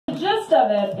gist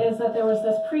of it is that there was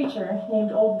this preacher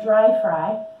named Old Dry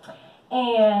Frye,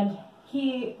 and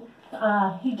he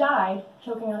died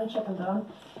choking on a chicken bone.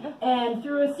 And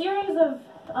through a series of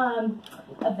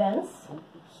events,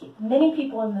 many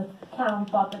people in the town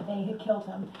thought that they had killed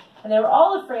him. And they were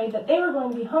all afraid that they were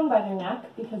going to be hung by their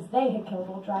neck because they had killed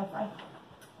Old Dry Frye.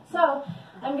 So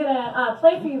I'm going to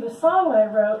play for you the song that I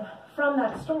wrote from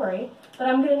that story, but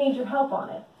I'm going to need your help on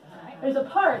it. There's a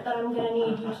part that I'm going to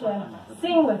need you to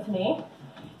sing with me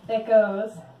that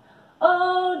goes,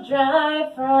 "Oh,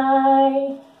 Dry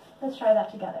Frye." Let's try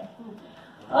that together.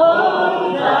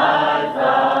 Oh, Dry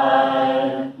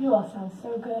Frye. You all sound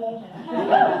so good.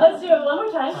 Let's do it one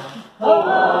more time.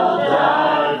 Oh,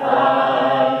 Dry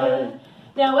Frye.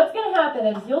 Now what's going to happen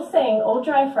is you'll sing Old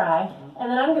Dry Frye,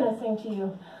 and then I'm going to sing to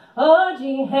you, "Oh,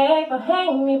 gee, heck, but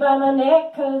hang me by my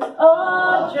neck, 'cause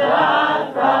oh,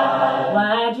 Dry Frye,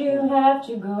 why'd you have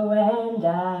to go and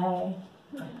die?"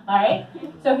 All right,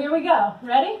 so here we go.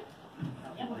 Ready?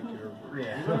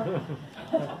 Yeah.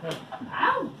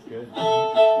 Ow! Good.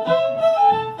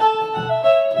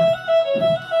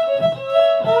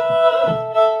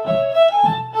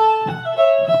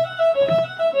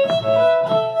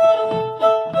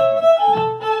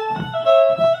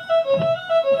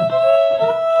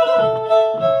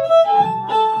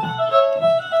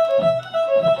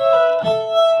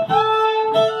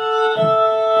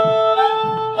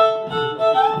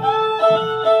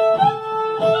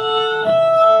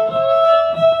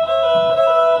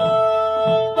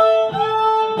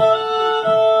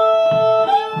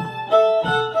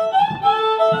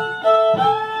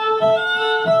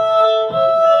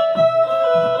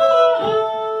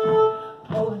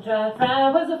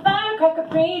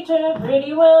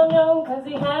 Pretty well known 'cause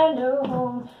he had no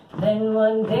home. Then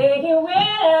one day he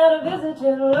went out a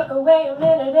visiting. Look away a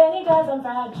minute and he dies on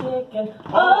fried chicken.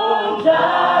 Oh,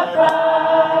 Dry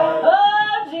Frye.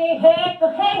 Oh, gee, heck,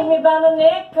 but hang me by my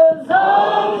neck, 'cause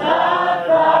oh, Dry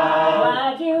Frye,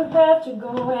 why'd you have to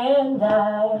go and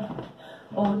die?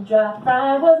 Old Dry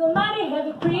Frye was a mighty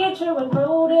heavy preacher when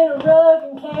rode in a rug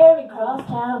and carried cross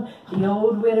town. The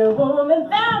old widow woman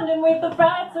found him with a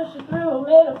fright, so she threw him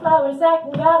in a flour sack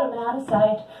and got him out of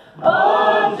sight.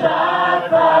 Oh, Dry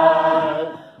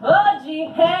Frye. Oh, gee,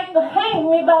 heck, but hang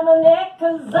me by my neck,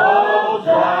 'cause oh,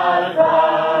 Dry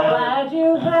Frye, why'd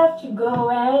you have to go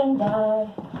and die?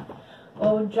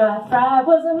 Old Dry Frye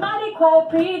was a mighty quiet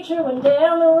preacher when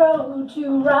down the road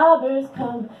two robbers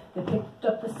come. They picked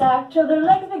up the sack till their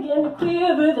legs began to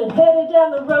quiver, then headed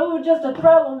down the road just to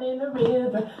throw him in the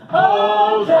river.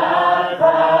 Oh, Dry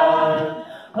Frye.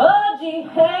 Oh, gee,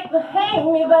 heck, but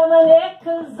hang me by my neck,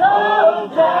 'cause oh,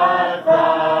 Dry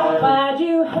Frye, why'd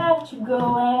you have to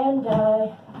go and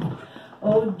die?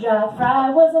 Old Dry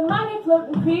Frye was a mighty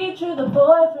floating preacher. The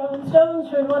boy throwing stones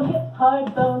heard one hit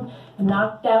hard bone and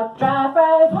knocked out Dry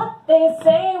Frye, is what they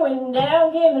say. When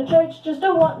down came the church just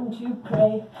a wanting to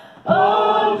pray.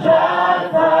 Oh, Dry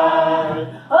Frye.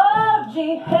 Oh,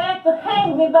 gee, heck, but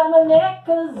hang me by my neck,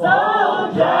 'cause oh,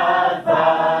 Dry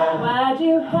Frye, why'd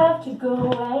you have to go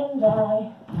and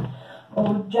die?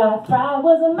 Old Dry Frye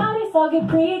was a mighty soggy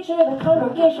preacher. The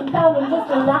congregation found him just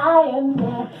a lying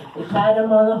there. They tied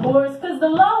him on a horse 'cause the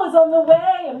law was on the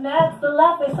way, and that's the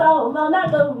last they saw him on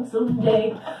that lonesome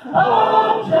day.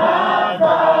 Oh, Dry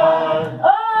Frye.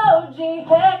 Oh, gee,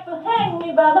 heck, but hang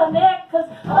me by my neck, 'cause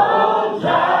oh,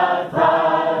 Dry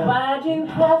Frye, why'd you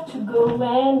have to go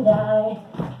and die?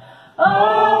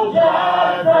 Oh,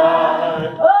 Dry Frye.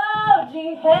 Oh,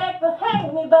 gee, heck, but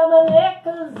hang me by my neck,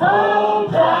 'cause oh,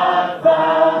 Dry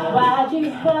Frye, why'd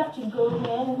you have to go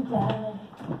and die?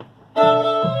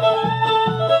 Oh, Dry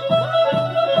Frye.